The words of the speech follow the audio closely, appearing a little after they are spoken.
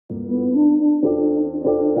Welcome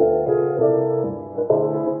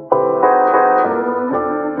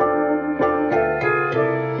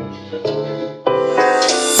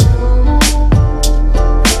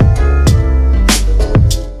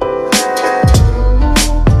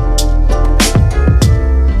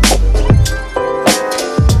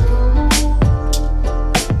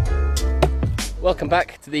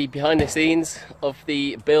back to the behind the scenes of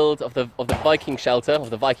the build of the Viking Shelter, of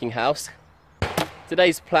the Viking house.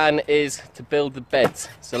 Today's plan is to build the beds.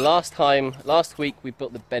 So last week we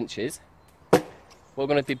built the benches. What we're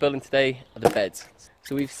going to be building today are the beds.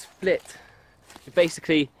 So we've split,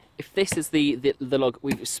 basically, if this is the log,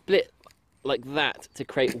 we've split like that to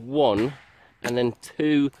create one and then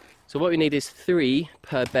two. So what we need is 3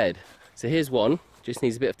 per bed. So here's one, just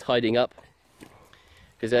needs a bit of tidying up,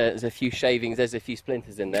 because there's a few shavings, there's a few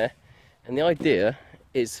splinters in there. And the idea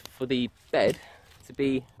is for the bed to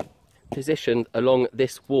be positioned along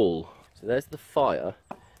this wall. So there's the fire.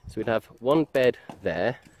 So we'd have one bed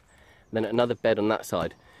there, and then another bed on that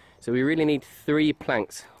side. So we really need 3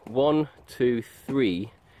 planks, 1, 2,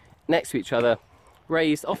 3, next to each other,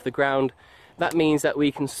 raised off the ground. That means that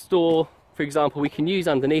we can store, for example, we can use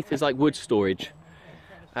underneath as like wood storage.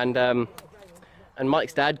 And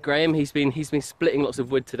Mike's dad, Graham, he's been splitting lots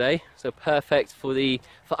of wood today, so perfect for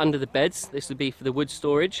under the beds. This would be for the wood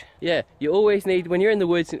storage. Yeah, you always need, when you're in the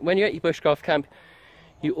woods, when you're at your bushcraft camp,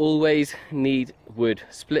 you always need wood,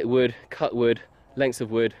 split wood, cut wood, lengths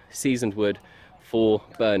of wood, seasoned wood for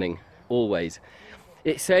burning, always.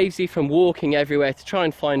 It saves you from walking everywhere to try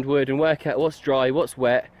and find wood and work out what's dry, what's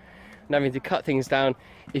wet, and having to cut things down.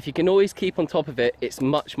 If you can always keep on top of it, it's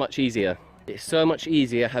much, much easier. It's so much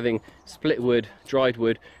easier having split wood, dried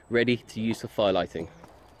wood, ready to use for fire lighting.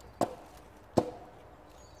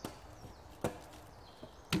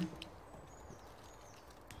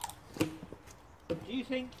 Do you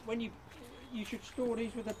think when you should store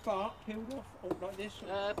these with the bark peeled off, or like this?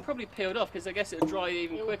 Probably peeled off, because I guess it'll dry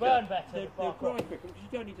even quicker. It'll burn better. They'll dry quicker, because you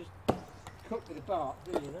don't need to cook with the bark,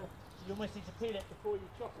 do you? You almost need to peel it before you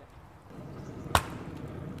chop it.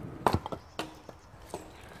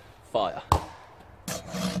 Fire.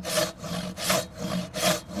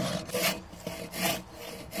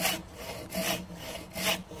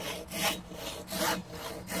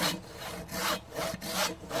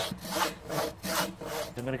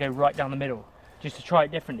 I'm going to go right down the middle, just to try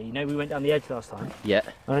it differently. You know, we went down the edge last time. Yeah.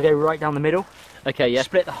 I'm going to go right down the middle. Okay, yeah.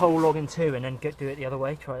 Split the whole log in 2 and then do it the other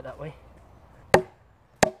way. Try it that way.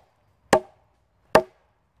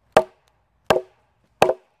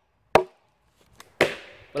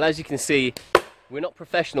 Well, as you can see, we're not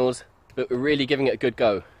professionals, but we're really giving it a good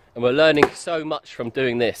go. And we're learning so much from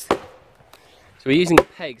doing this. So we're using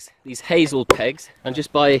pegs, these hazel pegs, and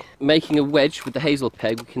just by making a wedge with the hazel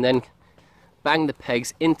peg, we can then bang the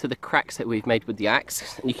pegs into the cracks that we've made with the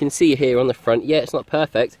axe. And you can see here on the front, yeah, it's not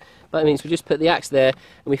perfect, but that means we just put the axe there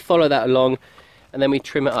and we follow that along and then we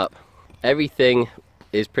trim it up. Everything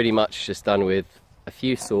is pretty much just done with a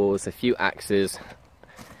few saws, a few axes,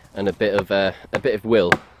 and a bit of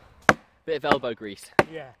will, a bit of elbow grease.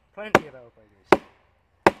 Yeah, plenty of elbow grease.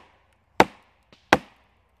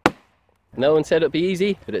 No one said it'd be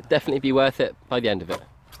easy, but it'd definitely be worth it by the end of it.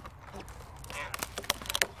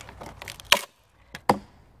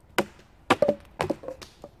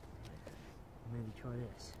 Maybe try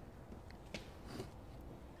this.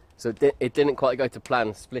 So it didn't quite go to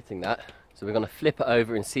plan splitting that, so we're going to flip it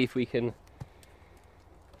over and see if we can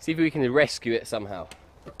rescue it somehow.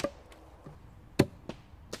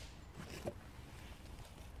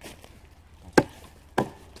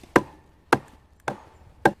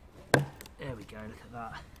 There we go, look at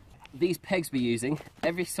that. These pegs we're using,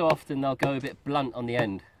 every so often they'll go a bit blunt on the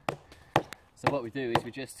end. So what we do is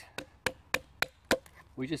we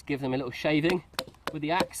just give them a little shaving with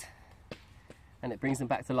the axe, and it brings them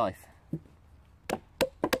back to life.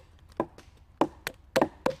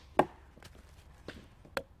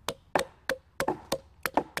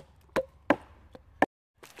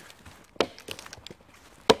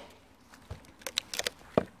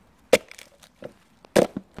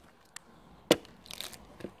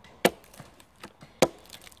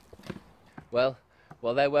 Well,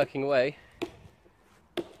 while they're working away,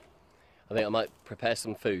 I think I might prepare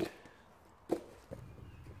some food.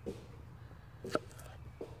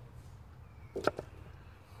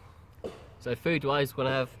 So food-wise, we're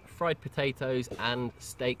going to have fried potatoes and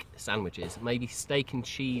steak sandwiches, maybe steak and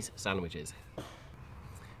cheese sandwiches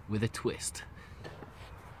with a twist.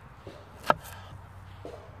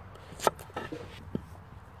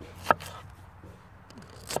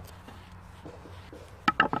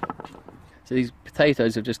 So these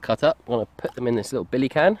potatoes have just cut up. I'm going to put them in this little billy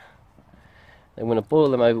can. Then we're going to boil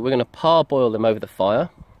them over. We're going to parboil them over the fire.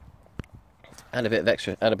 Add a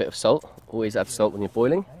bit of salt. Always add salt when you're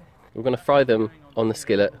boiling. We're going to fry them on the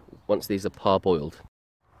skillet once these are parboiled.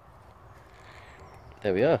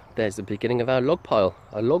 There we are. There's the beginning of our log pile,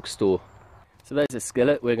 our log store. So there's a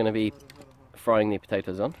skillet we're going to be frying the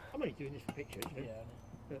potatoes on. I'm only doing this for pictures. Yeah.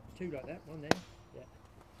 But two like that, one there.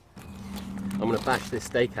 Yeah. I'm going to bash this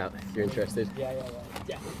steak out if you're interested. Yeah,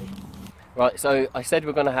 definitely. Right, so I said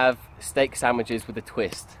we're going to have steak sandwiches with a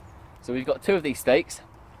twist. So we've got 2 of these steaks.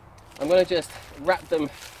 I'm going to just wrap them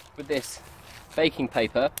with this baking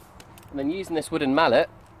paper, and then using this wooden mallet,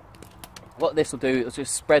 what this will do is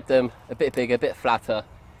just spread them a bit bigger, a bit flatter,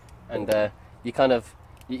 and you kind of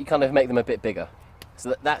make them a bit bigger.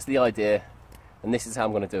 So that's the idea, and this is how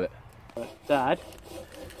I'm going to do it. Dad,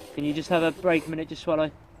 can you just have a break a minute just while I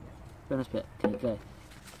run this bit? Okay.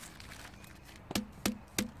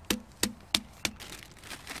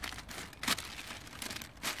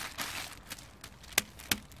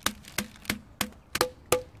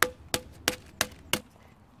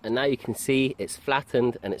 And now you can see it's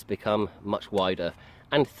flattened and it's become much wider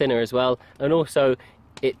and thinner as well, and also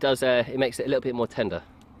it makes it a little bit more tender.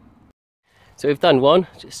 So we've done one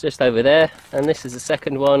just over there, and this is the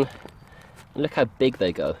second one, and look how big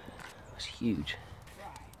they go. It's huge.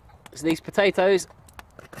 So these potatoes,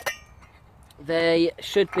 they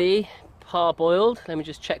should be parboiled. Let me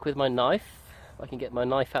just check with my knife if I can get my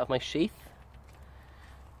knife out of my sheath.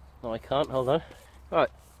 No, I can't. Hold on. Right,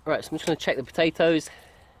 so I'm just going to check the potatoes.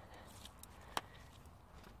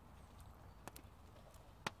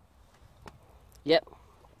 Yep,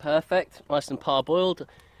 perfect, nice and parboiled.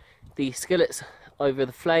 The skillet's over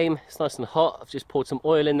the flame, it's nice and hot. I've just poured some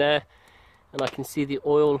oil in there, and I can see the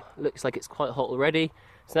oil looks like it's quite hot already.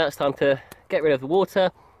 So now it's time to get rid of the water,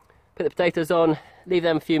 put the potatoes on, leave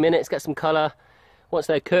them a few minutes, get some colour. Once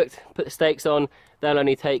they're cooked, put the steaks on. They'll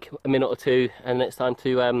only take a minute or two, and it's time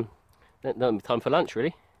to time for lunch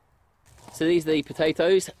really. So these are the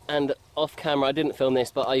potatoes, and off camera I didn't film this,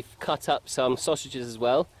 but I've cut up some sausages as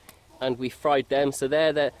well, and we fried them. So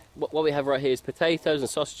what we have right here is potatoes and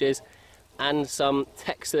sausages and some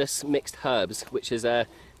Texas mixed herbs, which is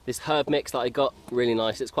this herb mix that I got, really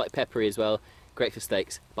nice. It's quite peppery as well, great for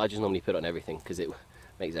steaks, but I just normally put it on everything because it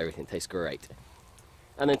makes everything taste great.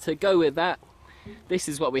 And then to go with that, this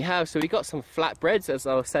is what we have. So we got some flatbreads, as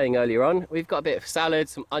I was saying earlier on. We've got a bit of salad,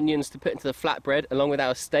 some onions to put into the flatbread along with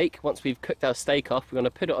our steak. Once we've cooked our steak off, we're going to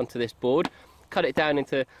put it onto this board, cut it down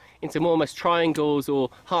into more almost triangles or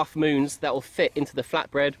half moons that will fit into the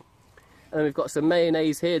flatbread. And then we've got some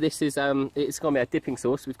mayonnaise here. This is it's going to be our dipping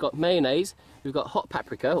sauce. We've got mayonnaise, we've got hot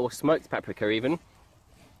paprika or smoked paprika even,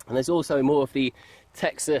 and there's also more of the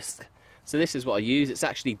Texas. So this is what I use. It's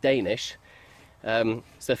actually Danish.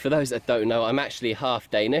 So for those that don't know, I'm actually half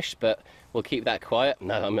Danish, but we'll keep that quiet.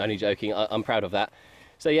 No, I'm only joking. I'm proud of that.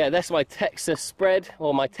 So yeah, that's my Texas spread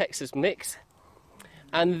or my Texas mix.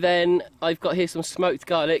 And then I've got here some smoked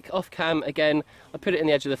garlic off cam again. I put it in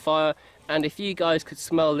the edge of the fire, and if you guys could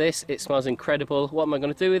smell this, it smells incredible. What am I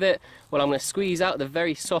going to do with it? Well, I'm going to squeeze out the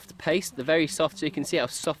very soft paste, so you can see how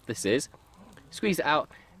soft this is. Squeeze it out,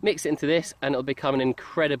 mix it into this, and it'll become an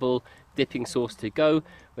incredible dipping sauce to go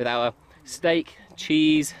with our steak,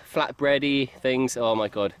 cheese, flatbready things. Oh my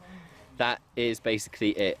god, that is basically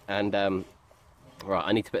it. And right,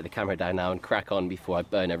 I need to put the camera down now and crack on before I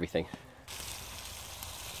burn everything.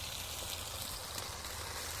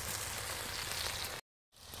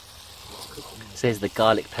 So here's the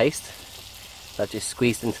garlic paste that I've just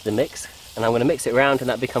squeezed into the mix, and I'm going to mix it around and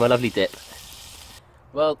that'll become a lovely dip.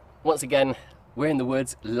 Well, once again, we're in the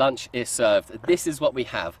woods, lunch is served. This is what we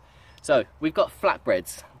have. So we've got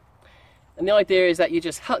flatbreads, and the idea is that you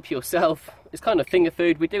just help yourself. It's kind of finger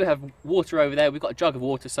food. We do have water over there. We've got a jug of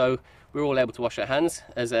water, so we're all able to wash our hands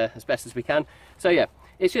as best as we can. So yeah,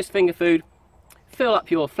 it's just finger food. Fill up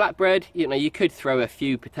your flatbread. You know, you could throw a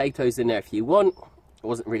few potatoes in there if you want. It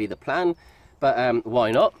wasn't really the plan, but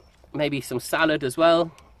why not? Maybe some salad as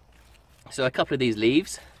well. So a couple of these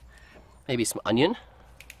leaves, maybe some onion.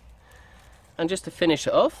 And just to finish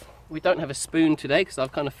it off, we don't have a spoon today because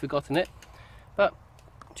I've kind of forgotten it, but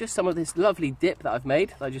just some of this lovely dip that I've made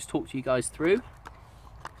that I just talked to you guys through.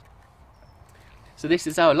 So this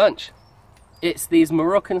is our lunch. It's these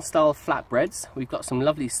Moroccan style flatbreads. We've got some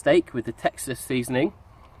lovely steak with the Texas seasoning,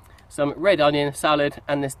 some red onion salad,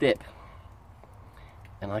 and this dip.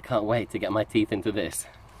 And I can't wait to get my teeth into this.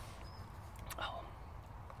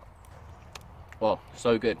 Oh,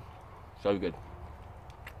 so good, so good.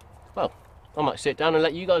 Well, I might sit down and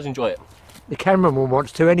let you guys enjoy it. The cameraman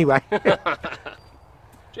wants to anyway.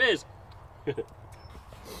 Cheers.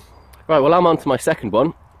 Right, well, I'm on to my second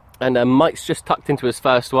one. And Mike's just tucked into his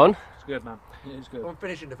first one. It's good, man. It is good. I'm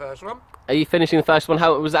finishing the first one. Are you finishing the first one?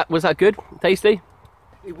 How was that? Was that good? Tasty?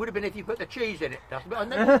 It would have been if you put the cheese in it, Dustin, but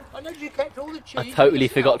I know you kept all the cheese. I totally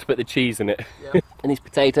forgot to put the cheese in it. Yeah. And these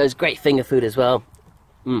potatoes, great finger food as well.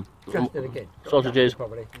 Just it again. Sausages.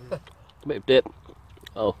 Probably. A bit of dip.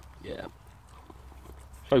 Oh, yeah.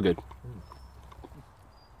 So good.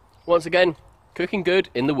 Once again, cooking good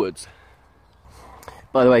in the woods.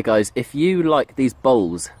 By the way, guys, if you like these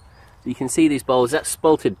bowls, you can see these bowls. That's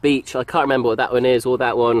Spalted Beach. I can't remember what that one is, or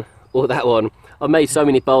that one, or that one. I've made so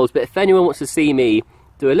many bowls, but if anyone wants to see me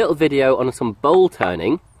do a little video on some bowl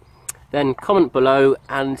turning, then comment below,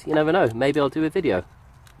 and you never know, maybe I'll do a video.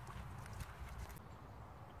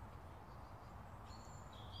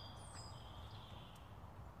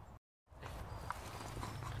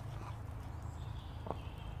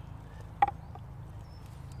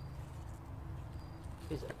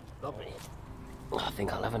 Is it? Lovely. I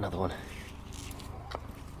think I'll have another one.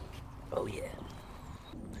 Oh yeah.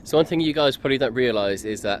 So one thing you guys probably don't realise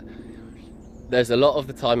is that there's a lot of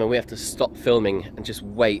the time when we have to stop filming and just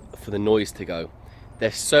wait for the noise to go.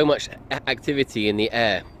 There's so much activity in the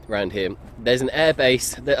air around here. There's an air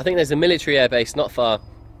base, I think there's a military air base not far,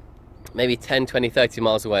 maybe 10, 20, 30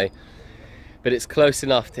 miles away, but it's close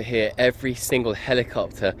enough to hear every single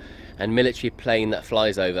helicopter and military plane that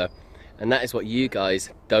flies over, and that is what you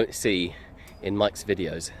guys don't see in Mike's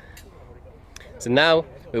videos. So now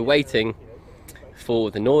we're waiting for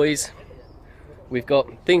the noise. We've got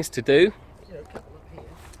things to do,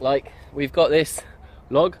 like we've got this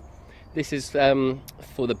log. This is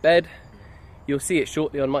for the bed. You'll see it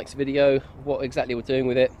shortly on Mike's video what exactly we're doing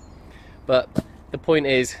with it, but the point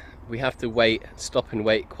is we have to wait, stop and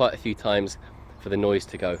wait quite a few times for the noise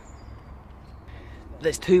to go.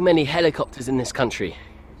 There's too many helicopters in this country.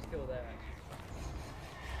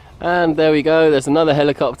 And there we go, there's another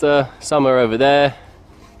helicopter somewhere over there.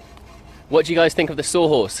 What do you guys think of the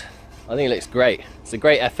sawhorse? I think it looks great. It's a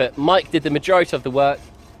great effort. Mike did the majority of the work,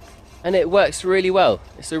 and it works really well.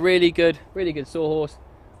 It's a really good sawhorse.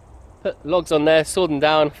 Put logs on there, saw them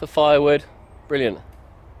down for firewood. Brilliant.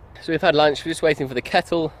 So we've had lunch, we're just waiting for the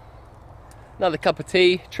kettle. Another cup of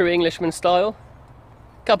tea, true Englishman style.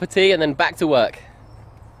 Cup of tea and then back to work.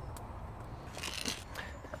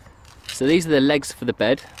 So these are the legs for the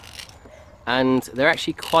bed, and they're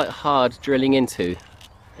actually quite hard drilling into.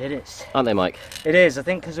 It is. Aren't they, Mike? It is, I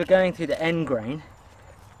think, because we're going through the end grain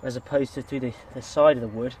as opposed to through the side of the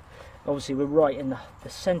wood. Obviously we're right in the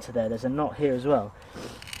centre there, there's a knot here as well.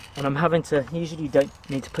 And I'm having to, usually you don't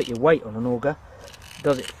need to put your weight on an auger, it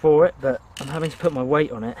does it for it, but I'm having to put my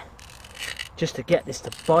weight on it just to get this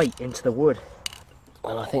to bite into the wood.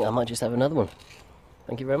 And I think I might just have another one.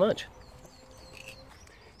 Thank you very much.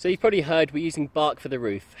 So you've probably heard we're using bark for the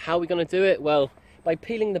roof. How are we going to do it? Well, by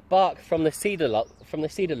peeling the bark from the cedar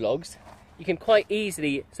logs, you can quite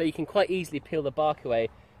easily peel the bark away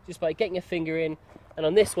just by getting your finger in. And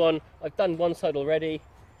on this one, I've done one side already,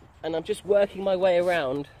 and I'm just working my way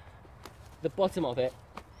around the bottom of it.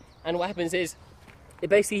 And what happens is, it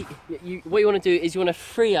basically, what you want to do is you want to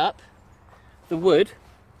free up the wood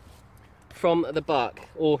from the bark,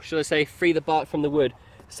 or should I say, free the bark from the wood.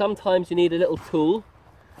 Sometimes you need a little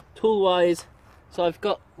tool-wise. So I've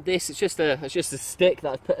got this. It's just a stick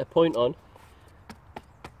that I've put a point on,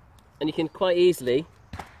 and you can quite easily,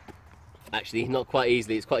 actually not quite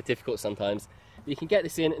easily, it's quite difficult sometimes. You can get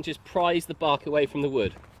this in and just prise the bark away from the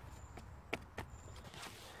wood.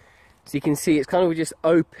 So you can see it's kind of, we just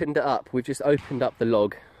opened it up. We've just opened up the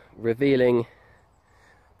log, revealing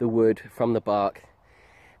the wood from the bark,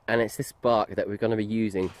 and it's this bark that we're going to be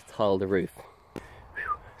using to tile the roof.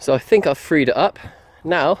 So I think I've freed it up.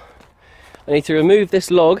 Now I need to remove this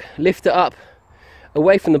log, lift it up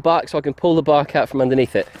away from the bark so I can pull the bark out from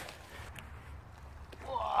underneath it.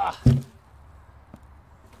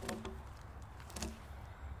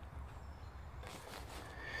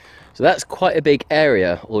 So that's quite a big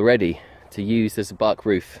area already to use as a bark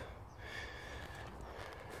roof.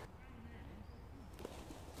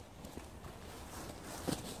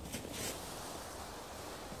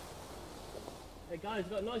 Hey guys, we've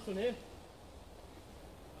got a nice one here.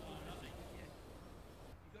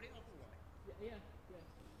 Yeah.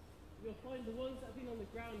 You'll find the ones that have been on the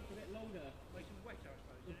ground for a bit longer.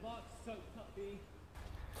 The bark's soaked up the...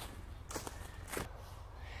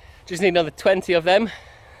 Just need another 20 of them.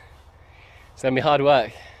 It's going to be hard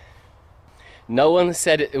work. No one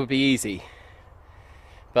said it would be easy,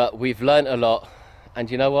 but we've learnt a lot,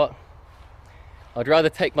 and you know what? I'd rather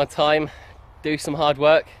take my time, do some hard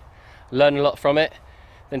work, learn a lot from it,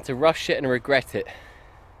 than to rush it and regret it.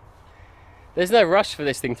 There's no rush for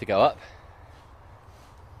this thing to go up.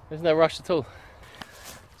 There's no rush at all.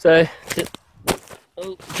 So,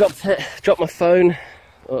 dropped my phone.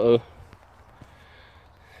 Uh-oh.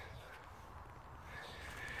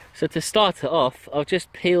 So to start it off, I've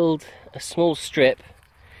just peeled a small strip,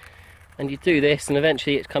 and you do this and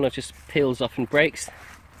eventually it kind of just peels off and breaks,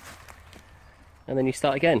 and then you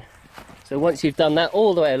start again. So once you've done that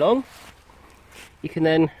all the way along, you can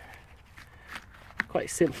then quite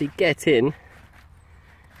simply get in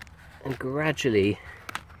and gradually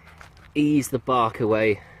ease the bark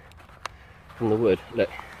away from the wood. Look.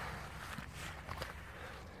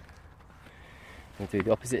 I'll do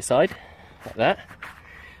the opposite side, like that.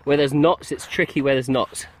 Where there's knots, it's tricky where there's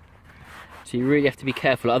knots. So you really have to be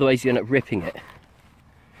careful, otherwise you end up ripping it.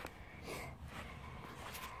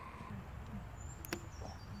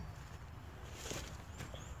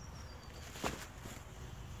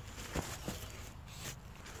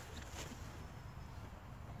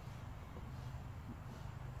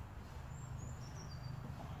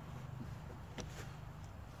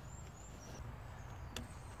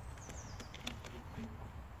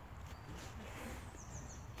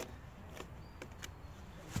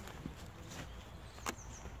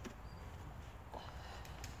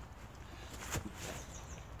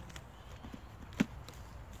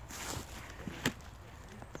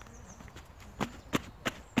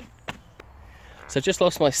 So I just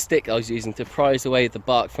lost my stick I was using to prise away the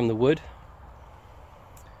bark from the wood.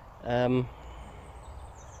 So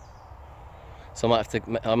I might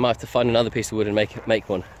have to find another piece of wood and make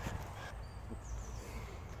one.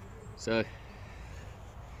 So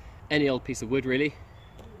any old piece of wood really.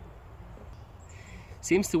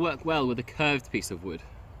 Seems to work well with a curved piece of wood.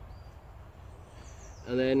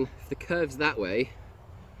 And then if the curve's that way,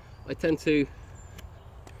 I tend to,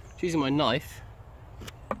 using my knife,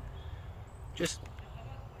 just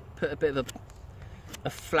put a bit of a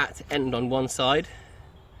flat end on one side,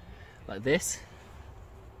 like this.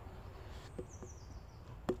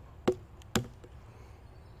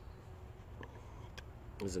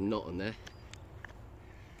 There's a knot on there.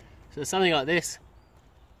 So something like this.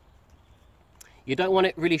 You don't want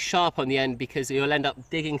it really sharp on the end because you'll end up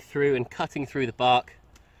digging through and cutting through the bark.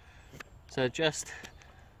 So just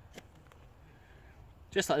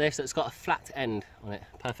like this, so it's got a flat end on it.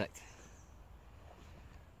 Perfect.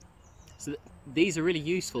 So these are really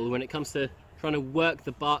useful when it comes to trying to work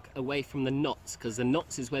the bark away from the knots, because the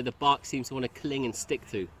knots is where the bark seems to want to cling and stick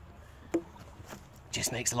to.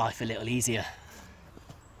 Just makes life a little easier.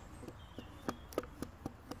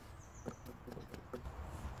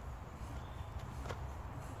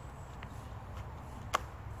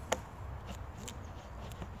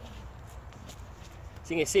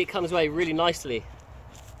 So you can see it comes away really nicely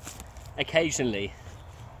occasionally.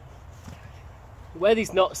 Where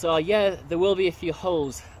these knots are, yeah, there will be a few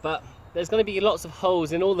holes, but there's going to be lots of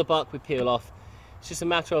holes in all the bark we peel off. It's just a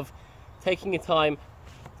matter of taking your time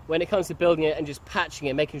when it comes to building it and just patching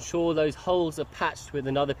it, making sure those holes are patched with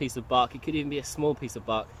another piece of bark. It could even be a small piece of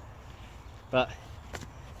bark. But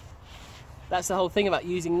that's the whole thing about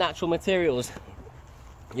using natural materials.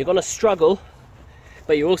 You're going to struggle,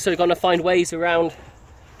 but you're also going to find ways around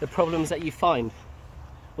the problems that you find,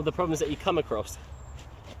 or the problems that you come across.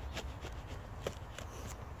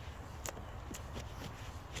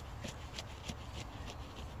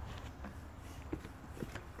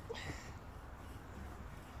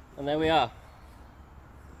 And there we are.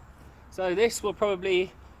 So this we'll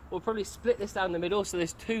probably split this down the middle, so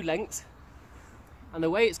there's two lengths. And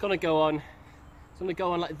the way it's going to go on, it's going to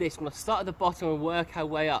go on like this. We're going to start at the bottom and work our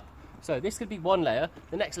way up. So this could be one layer,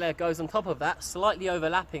 the next layer goes on top of that, slightly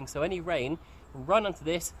overlapping, so any rain will run onto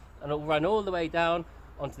this and it'll run all the way down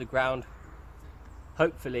onto the ground,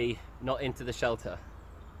 hopefully not into the shelter.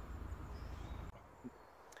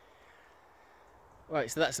 Right,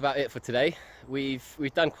 so that's about it for today. We've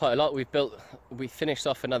done quite a lot. We finished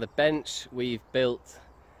off another bench, we've built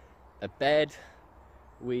a bed,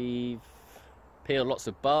 we've peeled lots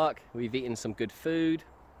of bark, we've eaten some good food,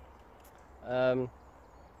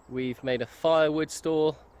 we've made a firewood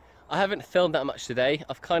store. I haven't filmed that much today.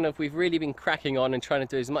 We've really been cracking on and trying to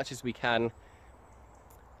do as much as we can.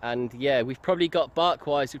 And yeah, we've probably got,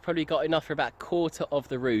 bark-wise, we've probably got enough for about a quarter of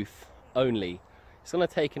the roof only. It's going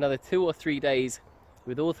to take another 2 or 3 days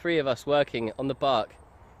with all three of us working on the bark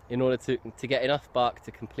in order to get enough bark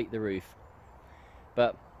to complete the roof.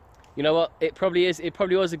 But you know what, it probably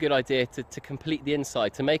was a good idea to complete the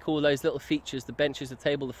inside, to make all those little features, the benches, the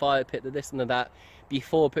table, the fire pit, the this and the that,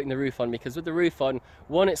 before putting the roof on, because with the roof on,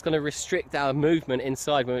 one, it's going to restrict our movement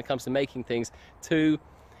inside when it comes to making things, two,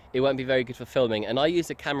 it won't be very good for filming. And I use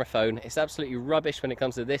a camera phone. It's absolutely rubbish when it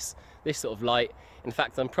comes to this sort of light. In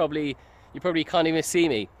fact, you probably can't even see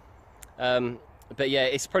me. But yeah,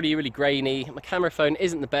 it's probably really grainy. My camera phone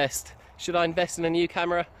isn't the best. Should I invest in a new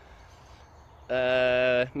camera?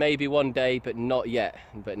 Maybe one day, but not yet.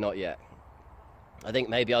 I think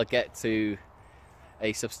maybe I'll get to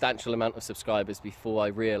a substantial amount of subscribers before I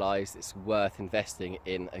realise it's worth investing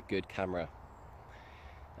in a good camera.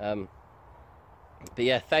 But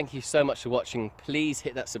yeah, thank you so much for watching. Please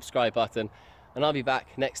hit that subscribe button, and I'll be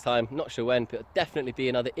back next time. Not sure when, but it'll definitely be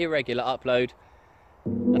another irregular upload.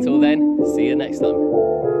 Until then, see you next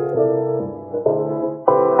time.